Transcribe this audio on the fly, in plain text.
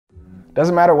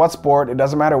Doesn't matter what sport, it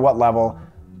doesn't matter what level,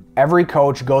 every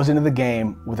coach goes into the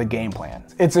game with a game plan.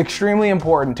 It's extremely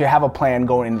important to have a plan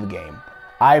going into the game.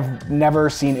 I've never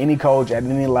seen any coach at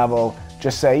any level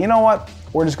just say, you know what,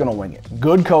 we're just gonna wing it.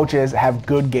 Good coaches have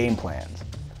good game plans.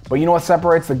 But you know what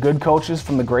separates the good coaches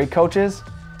from the great coaches?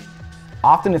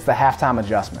 Often it's the halftime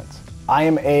adjustments. I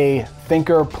am a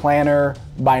thinker, planner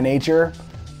by nature.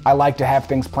 I like to have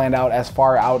things planned out as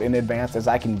far out in advance as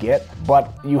I can get,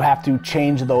 but you have to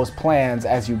change those plans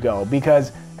as you go,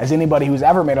 because as anybody who's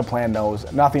ever made a plan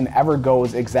knows, nothing ever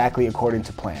goes exactly according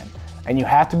to plan. And you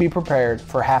have to be prepared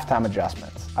for halftime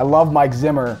adjustments. I love Mike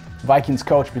Zimmer, Vikings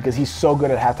coach, because he's so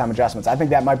good at halftime adjustments. I think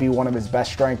that might be one of his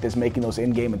best strengths, is making those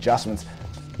in-game adjustments.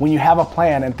 When you have a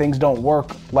plan and things don't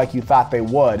work like you thought they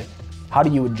would, how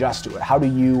do you adjust to it? How do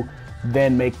you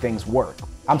then make things work?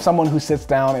 I'm someone who sits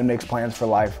down and makes plans for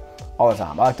life all the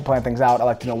time. I like to plan things out. I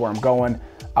like to know where I'm going.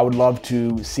 I would love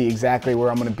to see exactly where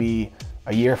I'm gonna be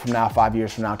a year from now, 5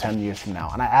 years from now, 10 years from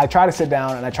now. And I try to sit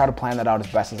down and I try to plan that out as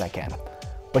best as I can.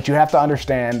 But you have to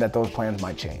understand that those plans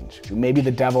might change. Maybe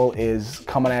the devil is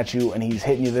coming at you and he's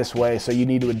hitting you this way, so you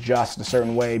need to adjust a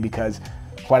certain way because,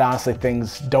 quite honestly,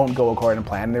 things don't go according to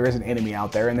plan. There is an enemy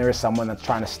out there and there is someone that's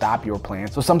trying to stop your plan.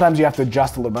 So sometimes you have to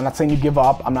adjust a little bit. I'm not saying you give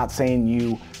up. I'm not saying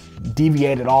you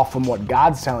deviate at all from what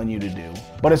God's telling you to do.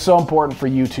 But it's so important for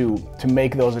you to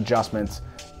make those adjustments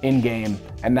in game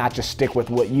and not just stick with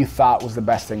what you thought was the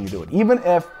best thing to do. Even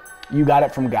if you got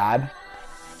it from God,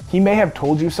 He may have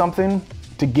told you something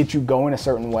to get you going a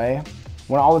certain way,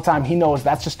 when all the time He knows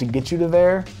that's just to get you to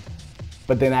there,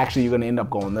 but then actually you're gonna end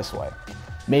up going this way.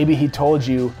 Maybe He told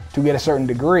you to get a certain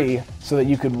degree so that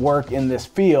you could work in this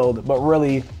field, but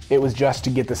really it was just to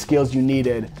get the skills you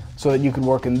needed so that you could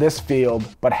work in this field,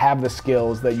 but have the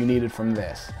skills that you needed from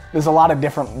this. There's a lot of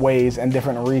different ways and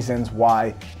different reasons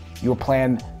why your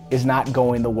plan is not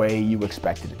going the way you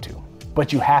expected it to.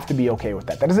 But you have to be okay with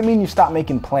that. That doesn't mean you stop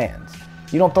making plans.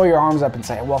 You don't throw your arms up and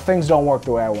say, well, things don't work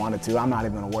the way I wanted to. I'm not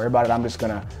even gonna worry about it. I'm just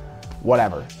gonna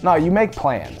whatever. No, you make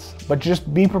plans, but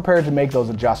just be prepared to make those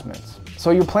adjustments.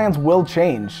 So your plans will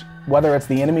change, whether it's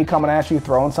the enemy coming at you,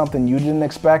 throwing something you didn't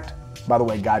expect. By the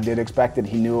way, God did expect it.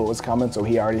 He knew it was coming, so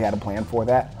He already had a plan for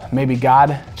that. Maybe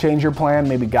God changed your plan.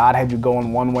 Maybe God had you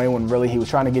going one way when really He was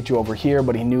trying to get you over here,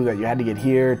 but He knew that you had to get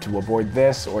here to avoid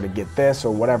this or to get this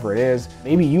or whatever it is.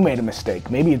 Maybe you made a mistake.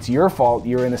 Maybe it's your fault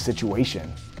you're in a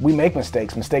situation. We make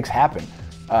mistakes. Mistakes happen.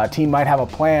 A team might have a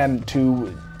plan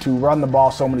to run the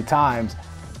ball so many times,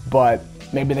 but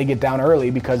maybe they get down early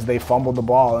because they fumbled the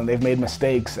ball and they've made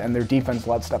mistakes and their defense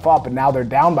let stuff up, and now they're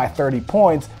down by 30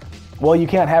 points. Well, you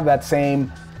can't have that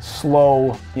same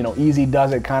slow, easy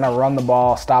does it kind of run the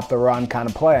ball, stop the run kind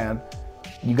of plan.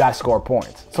 You got to score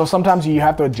points. So sometimes you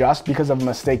have to adjust because of a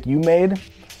mistake you made,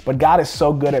 but God is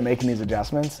so good at making these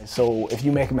adjustments. So if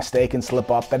you make a mistake and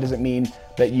slip up, that doesn't mean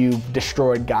that you've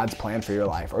destroyed God's plan for your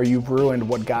life or you've ruined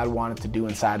what God wanted to do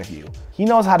inside of you. He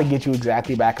knows how to get you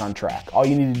exactly back on track. All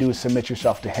you need to do is submit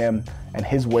yourself to Him and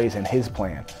His ways and His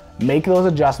plan. Make those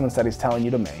adjustments that He's telling you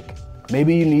to make.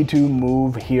 Maybe you need to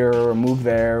move here or move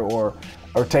there or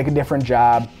take a different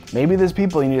job. Maybe there's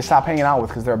people you need to stop hanging out with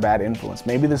because they're a bad influence.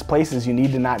 Maybe there's places you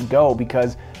need to not go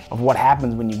because of what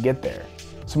happens when you get there.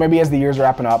 So maybe as the year's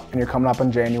wrapping up and you're coming up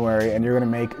in January and you're gonna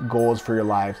make goals for your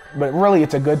lives, but really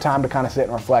it's a good time to kind of sit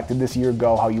and reflect. Did this year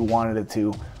go how you wanted it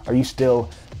to? Are you still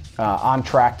on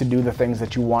track to do the things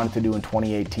that you wanted to do in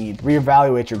 2018?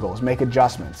 Reevaluate your goals, make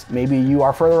adjustments. Maybe you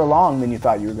are further along than you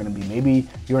thought you were gonna be. Maybe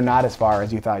you're not as far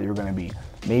as you thought you were gonna be.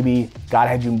 Maybe God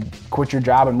had you quit your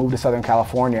job and move to Southern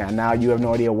California and now you have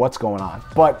no idea what's going on.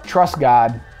 But trust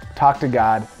God, talk to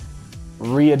God,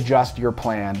 readjust your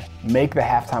plan, make the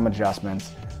halftime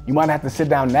adjustments. You might have to sit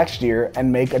down next year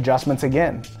and make adjustments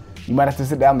again. You might have to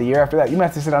sit down the year after that. You might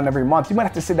have to sit down every month. You might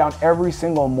have to sit down every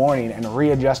single morning and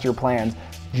readjust your plans,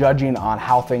 judging on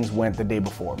how things went the day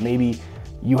before. Maybe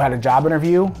you had a job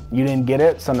interview, you didn't get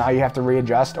it, so now you have to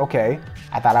readjust. Okay,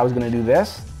 I thought I was gonna do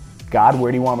this. God,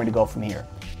 where do you want me to go from here?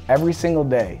 Every single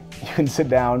day, you can sit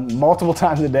down multiple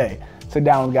times a day, sit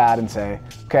down with God and say,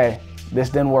 okay, this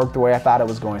didn't work the way I thought it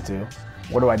was going to.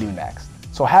 What do I do next?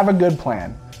 So have a good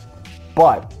plan,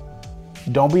 but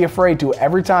don't be afraid to,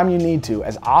 every time you need to,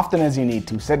 as often as you need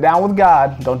to, sit down with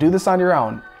God, don't do this on your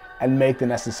own, and make the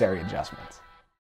necessary adjustments.